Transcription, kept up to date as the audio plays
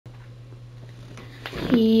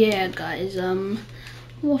Yeah guys,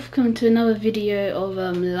 welcome to another video of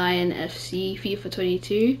Lion FC FIFA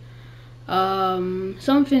 22.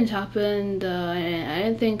 Something's happened. I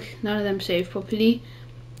don't think none of them saved properly,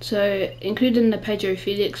 so including the Pedro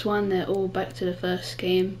Felix one, they're all back to the first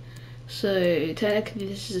game. So technically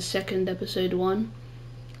this is the second episode one,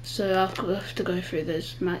 so I'll have to go through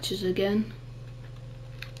those matches again.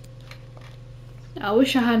 I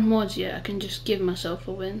wish I had mods yet. I can just give myself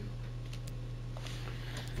a win.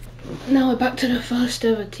 Now we're back to the first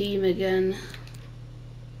ever team again.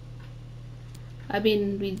 I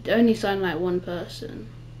mean, we only signed like one person.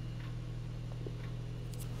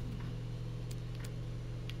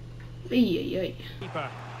 And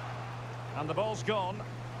the ball's gone.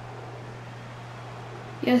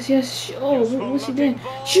 Yes, yes. Oh, what's he doing?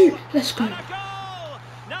 Shoot! Let's go.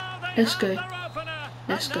 Let's go.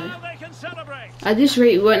 Let's go. At this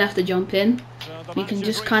rate, we won't have to jump in. We can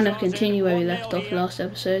just kind of continue where we left off last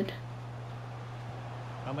episode.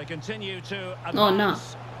 Oh no.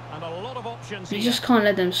 You just can't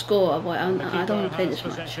let them score, otherwise I don't want to play this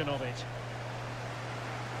match.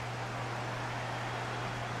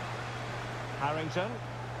 Harrington.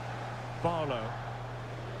 Barlow.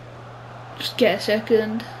 Just get a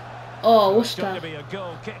second. Oh, what's that? Going to be a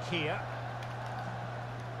goal kick here.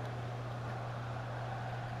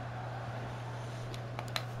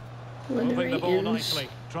 Moving the ball nicely,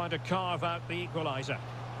 trying to carve out the equaliser.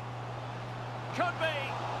 Could be.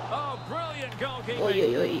 Oh, brilliant goalkeeping. Oi,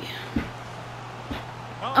 oi, oi.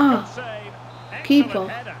 Oh, good save. Keeper.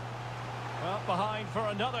 Header. Well, behind for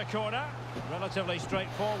another corner. Relatively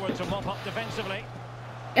straightforward to mop up defensively.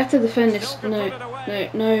 You have to defend this. No, no,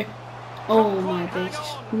 no. Oh my days.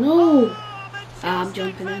 No. I'm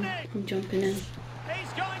jumping in. I'm jumping in.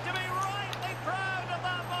 He's going to be rightly proud of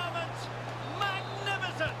that moment.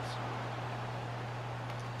 Magnificent.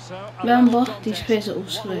 So, remember, these players are all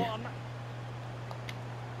slow.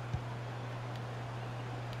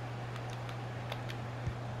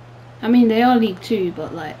 I mean, they are League 2,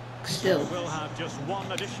 but like, still. We'll have just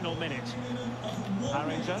one additional minute.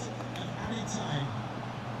 Harrington.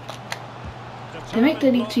 They make the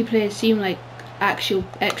League 2 players seem like actual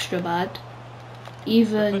extra bad.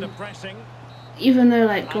 Even though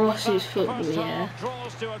like grass is football, yeah.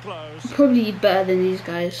 Probably better than these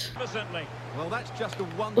guys. Well, that's just a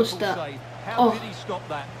what's that? Save. How did he stop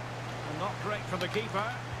that? And not great from the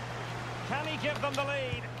keeper. Can he give them the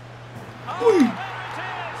lead? Oh, there it is.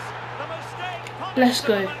 The mistake. Let's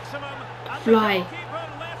go. Fly.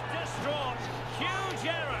 Huge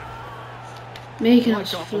error. Making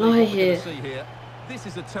us fly here. This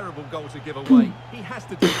is a terrible goal to give away. He has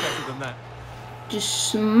to do better than that.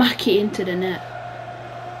 Just smack it into the net.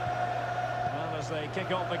 Well, as they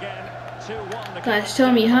kick off again, 2-1. Guys,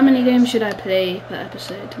 tell me, how many games should I play per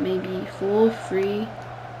episode? Maybe 4, 3,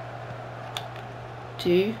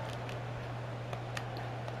 2.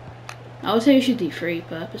 I would say we should do 3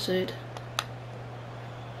 per episode.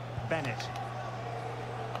 Bennett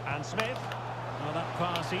and Smith. Well, that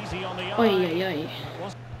pass easy on the eye. Oi, oi, oi.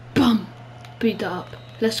 Bum! Beat that up.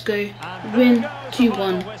 Let's go. Win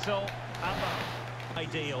 2-1.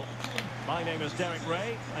 Ideal. My name is Derek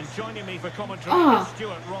Ray, and joining me for commentary is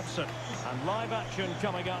Stuart Robson. And live action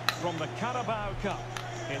coming up from the Carabao Cup.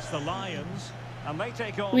 It's the Lions, and they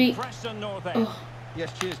take on Preston North End. Oh. Yes,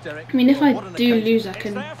 cheers, Derek. I mean, if I do lose, I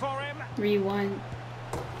can rewind.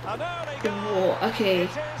 Oh, okay.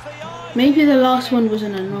 Maybe the last one was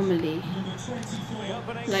an anomaly.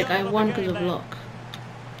 Like, I won because of luck.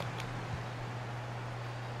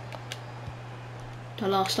 The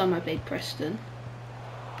last time I played Preston.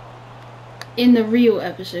 In the real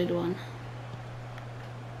episode 1.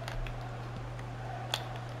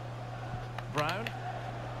 Brown.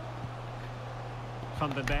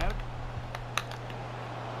 Vandenberg.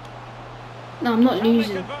 No, I'm not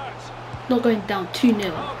losing. Not going down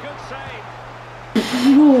 2-0.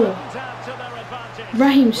 Whoa.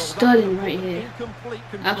 Raheem Sterling right here.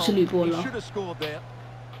 Absolute baller.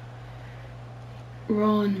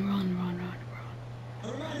 Run, run, run, run, run.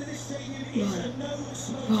 Run.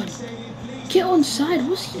 Run. Get on side.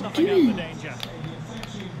 What's he doing?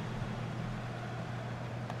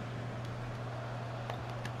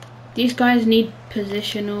 These guys need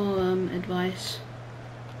positional advice.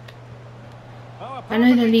 I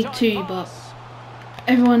know they're League 2, but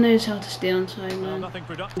everyone knows how to stay on side, man.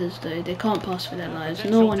 Though they can't pass for their lives.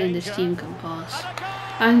 No one in this team can pass.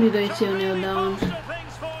 And we go 2-0 down.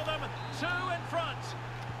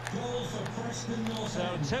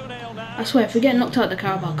 I swear, if we get knocked out of the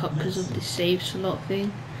Carabao Cup because of this save slot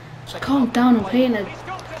thing, just calm down and play in a...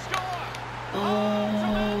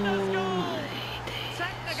 Oh my days.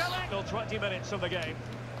 final 20 minutes of the game.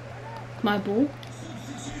 My ball.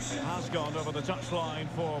 It has gone over the touchline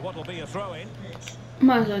for what will be a throw-in.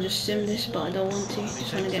 Might as well just sim this, but I don't want to.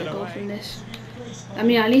 Just want to get a goal from this. I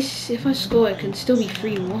mean, at least if I score, it can still be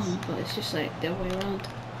 3-1, but it's just like the other way around.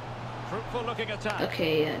 Fruitful looking attack.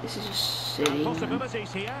 Okay, yeah, this is just silly.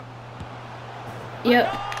 Possibilities here.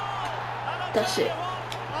 Yep, that's it.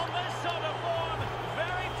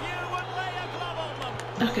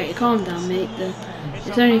 Okay, calm down, mate.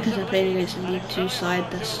 It's only because I'm playing against a League 2 side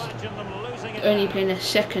that's only playing their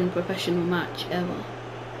second professional match ever.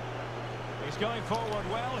 He's going forward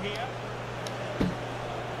well here.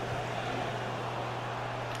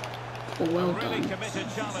 Oh, well Really done. committed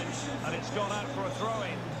challenge, and it's gone out for a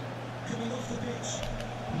throw-in.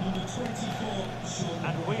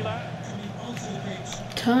 And Wheeler.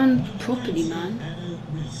 Turn properly, man.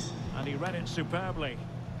 And he read it superbly.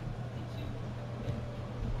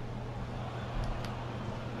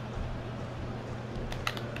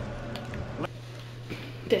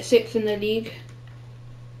 They're 6th in the league.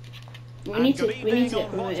 We need to get What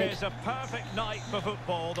promoted. is a perfect night for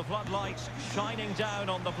football. The floodlights shining down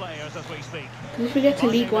on the players as we speak. If we get to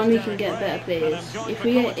League 1, we can get better players. If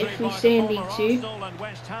we stay in League 2,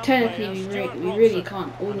 technically we really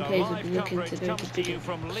can't. All the players will be looking to go to bigger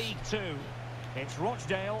from League 2. It's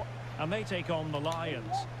Rochdale, and they take on the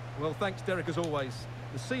Lions. Well, thanks, Derek, as always.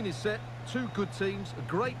 The scene is set. Two good teams, a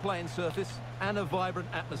great playing surface, and a vibrant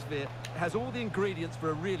atmosphere. It has all the ingredients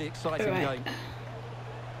for a really exciting game.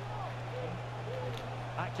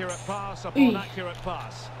 Accurate pass upon accurate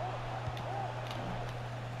pass.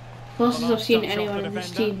 Fastest I've seen anyone in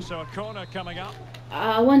this team. So a corner coming up.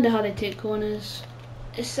 I wonder how they take corners.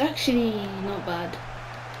 It's actually not bad.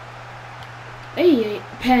 Hey,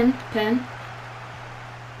 pen.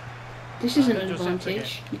 This isn't an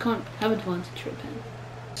advantage. You can't have advantage for a pen.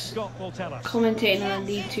 Scott will tell us. Commentating on a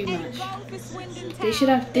League 2 match. They should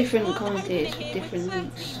have different commentators for different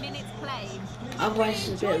leagues. Otherwise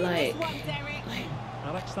it's a bit like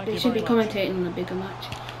Alex, they should be commentating on a bigger match.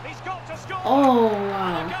 Oh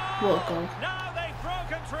wow, what a goal. Now they've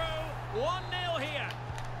broken through. 1-0 here.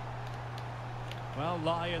 Well,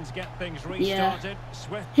 Lions get things restarted.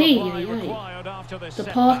 Swift reply required after this The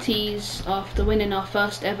setback. parties after winning our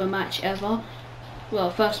first match ever.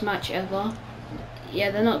 First match ever. Yeah,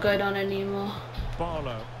 they're not going on anymore.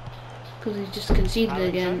 Barlow. Because he just conceded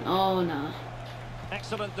again. Oh no.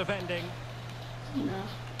 Excellent defending. No.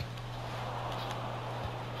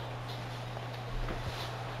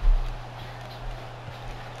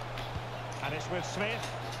 And it's with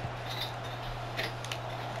Smith.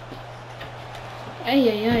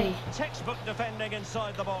 Hey. Textbook defending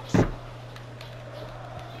inside the box.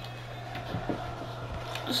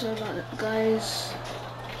 So about that, guys.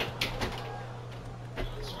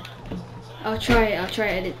 I'll try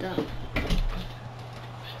edit that.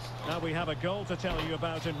 Now we have a goal to tell you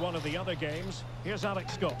about in one of the other games. Here's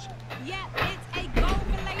Alex Scott. Yeah, it's a goal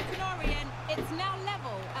for Leighton Orient. It's now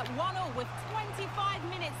level at 1-1 with 25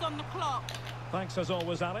 minutes on the clock. Thanks as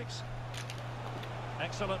always, Alex.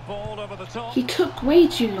 Excellent ball over the top. He took way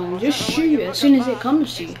too long. Just shoot as soon as it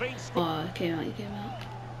comes to you. Oh, it came out.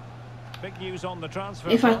 Big news on the transfer.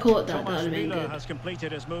 If I caught that, that Thomas would have been Müller good. has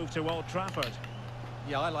completed his move to Old Trafford.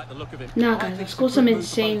 Yeah, I like the look of him. Now guys, I scored some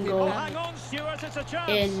insane goal Hang on, Stuart, it's a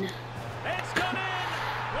chance. It's gone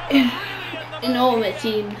in Ultimate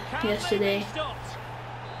Team yesterday.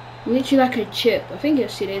 Literally like a chip. I think it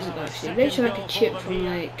was 2 days ago actually. Literally like a chip from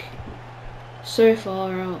like so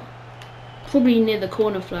far out. Probably near the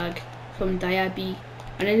corner flag from Diaby.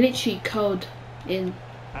 And it literally curled in.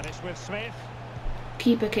 And it's with Smith.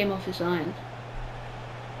 Keeper came off his line.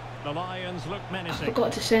 The Lions look I menacing.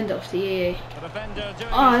 forgot to send it off the EA. The defender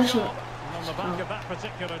doing Oh, his that's job. what. And on the back of that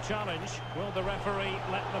particular challenge, will the referee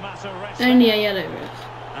let the matter rest? Only a yellow ref.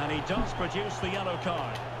 And he does produce the yellow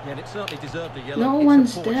card. Yeah, and it certainly deserved a yellow. No It's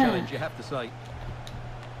one's a poor there. challenge, you have to say.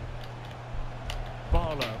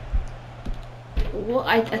 Barlow. What?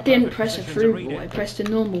 I didn't press a through ball. I pressed a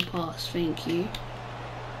normal pass. Thank you.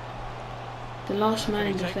 The last man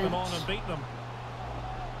in Can he take them on defence. and beat them?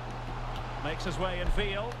 Makes his way in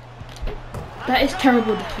field. That is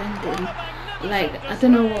terrible defending. Like, I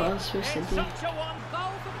don't know what I was supposed to do.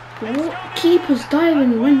 What? Keeper's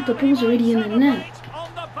diving when the ball's already in the net. On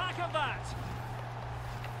the back of that.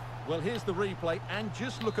 Well, here's the replay, and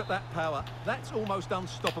just look at that power. That's almost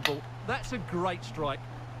unstoppable. That's a great strike.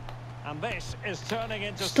 And this is turning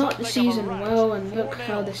into Start the something of a season rout. well and look 4-0.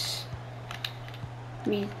 how this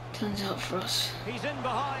turns out for us. He's in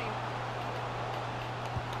behind.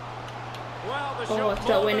 Well, the Oh, shot if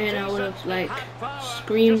that more went than in, I would have decent. like Had power,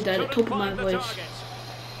 screamed just at the couldn't top of my find the voice. target.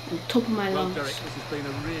 on top of my Well, lungs. Derek, this has been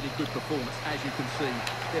a really good performance, as you can see.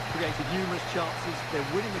 They've created numerous chances, they're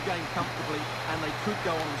winning the game comfortably, and they could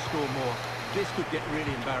go on and score more. This could get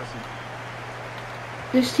really embarrassing.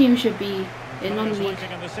 This team should be in Players non-league.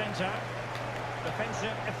 waiting in the centre.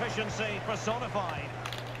 Defensive efficiency personified.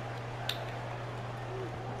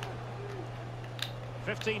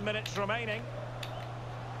 15 minutes remaining.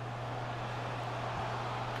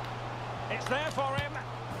 It's there for him.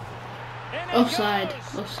 Offside,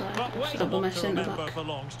 offside, But way offside by my to centre remember back. for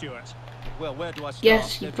long, Stuart. Well, where do I start?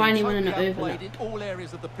 Yes, you They've finally been won an totally overlap. outplayed in all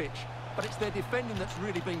areas of the pitch, but it's their defending that's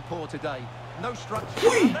really been poor today. No structure.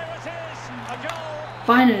 And there it is, a goal.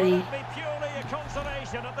 Finally. Will it be purely a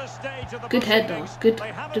consolation at this stage of the Good head though, proceedings? good,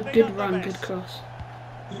 They haven't been good at their run, best. good cross.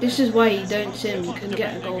 This is why you don't sim, you can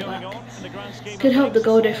get a goal Going back. on in the grand scheme Could of help the things.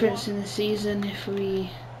 goal difference in the season if we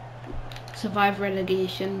survive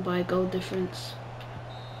relegation by goal difference.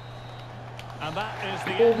 And that is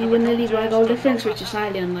the Or end we of win the the league by contest goal and difference, not which is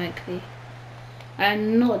highly unlikely.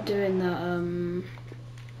 I'm not doing the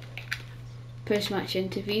post-match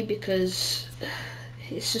interview because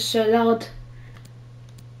it's just so loud.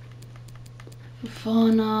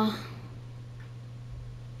 Fofana.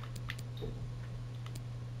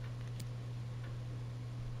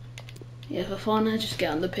 Yeah, Fofana, just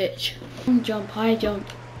get on the pitch. Jump, high jump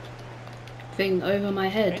thing over my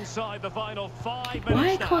head. inside the final 5 minutes.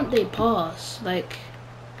 Why now. can't they pass? Like,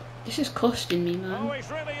 this is costing me, Oh, man. he's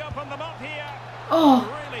really opened them up here.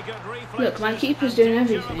 Oh, Really good reflexes look, my keeper's and doing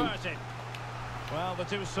danger everything. averted. Well, the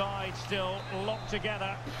two sides still locked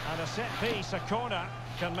together, and a set piece, a corner,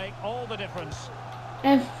 can make all the difference.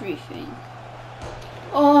 everything.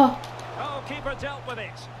 Oh, Oh, keeper dealt with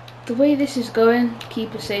it. the way this is going,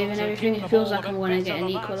 keeper saving everything, it feels like I'm going to get an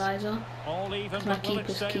equaliser. All even, Because my but will it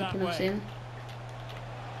keeper's stay that keeping us way? in.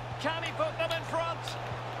 Can he put them in front?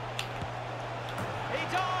 He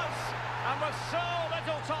does! And with so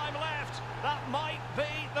little time left, that might be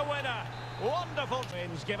the winner. Wonderful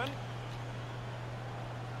wins given.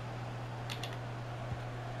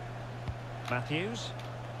 Matthews.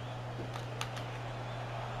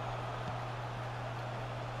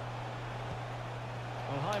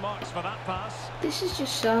 Well, high marks for that pass. This is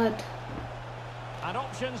just sad. And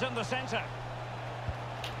options in the centre.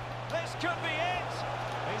 This could be it.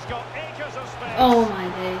 He's got acres of space. Oh my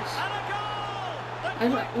days. And a goal! I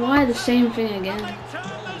don't, why the same thing And they again? turn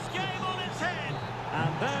this game on its head.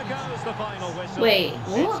 And there goes the final whistle. Wait, It's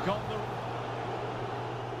what? got the...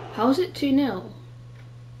 How's it 2-0?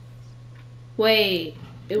 Wait,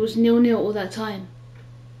 it was 0-0 all that time.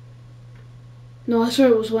 No, I swear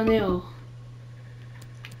it was 1-0.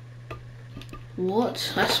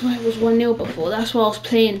 What? I swear it was 1-0 before. That's why I was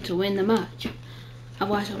playing to win the match.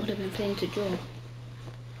 Otherwise I would have been playing to draw.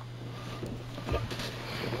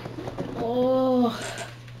 Oh.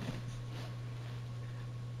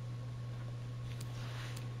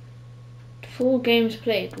 Four games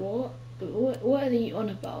played. What? What are they on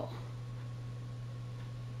about?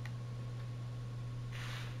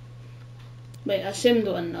 Wait, I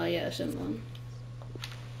simmed one. Oh yeah, I simmed one.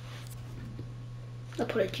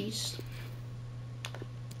 Apologies.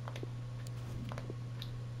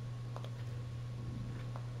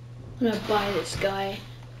 I'm gonna buy this guy.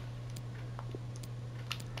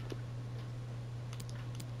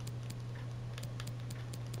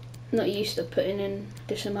 Not used to putting in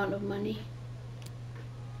this amount of money.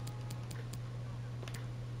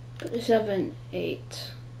 Put the 7,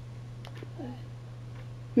 8.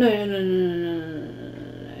 No.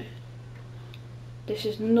 This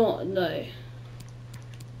is not, no.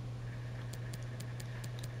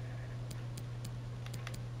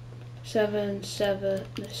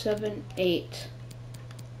 Seven, 8.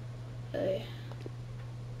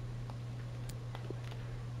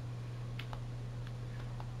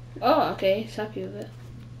 Oh, okay, he's happy with it.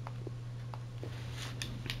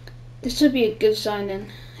 This would be a good signing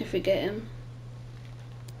if we get him.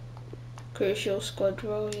 Crucial squad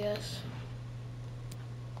role, yes.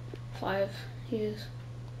 5 years.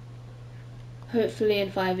 Hopefully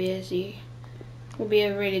in 5 years he will be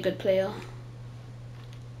a really good player.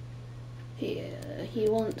 He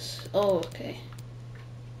wants... Oh, okay.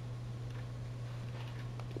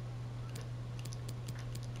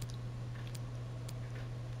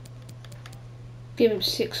 Give him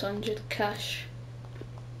 600 cash.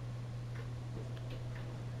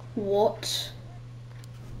 What?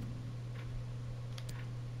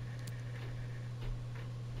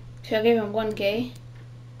 Should I give him 1k?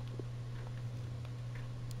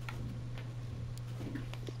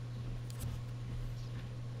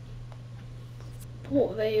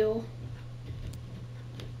 Port Vale.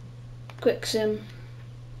 Quick sim.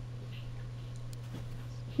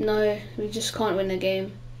 No, we just can't win the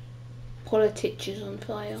game. Politics is on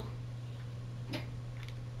fire.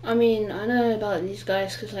 I mean, I know about these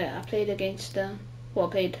guys because like, I played against them.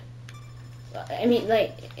 Well, I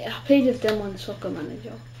played with them on Soccer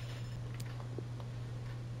Manager.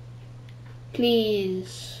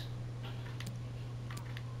 Please.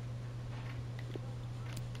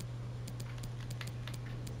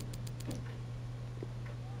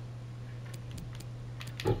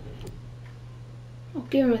 I'll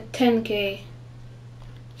give him a 10k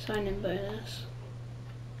signing bonus.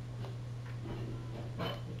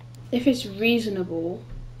 If it's reasonable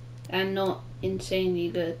and not insanely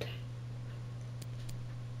good,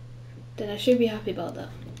 then I should be happy about that.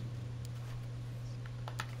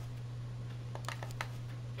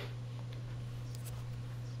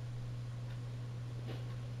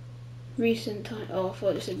 Recent time. Oh, I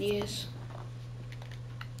thought it said years.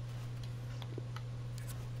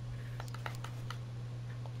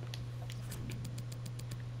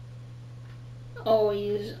 Oh,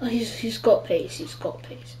 he's got pace. He's got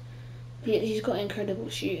pace. He's got incredible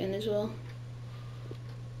shooting as well.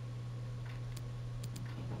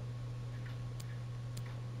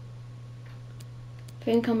 I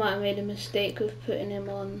think I might have made a mistake with putting him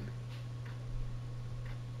on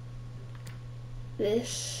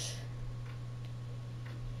this.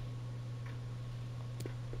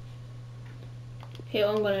 Here,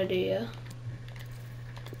 what I'm gonna do, yeah.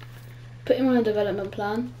 Put him on a development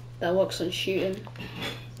plan that works on shooting.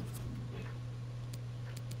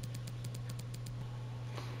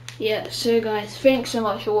 Yeah, so guys, thanks so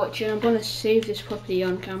much for watching. I'm gonna save this properly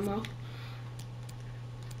on camera,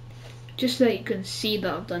 just so that you can see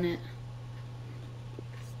that I've done it.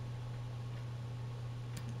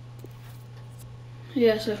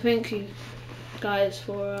 Yeah, so thank you guys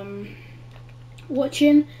for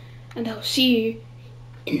watching, and I'll see you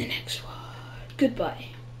in the next one. Goodbye.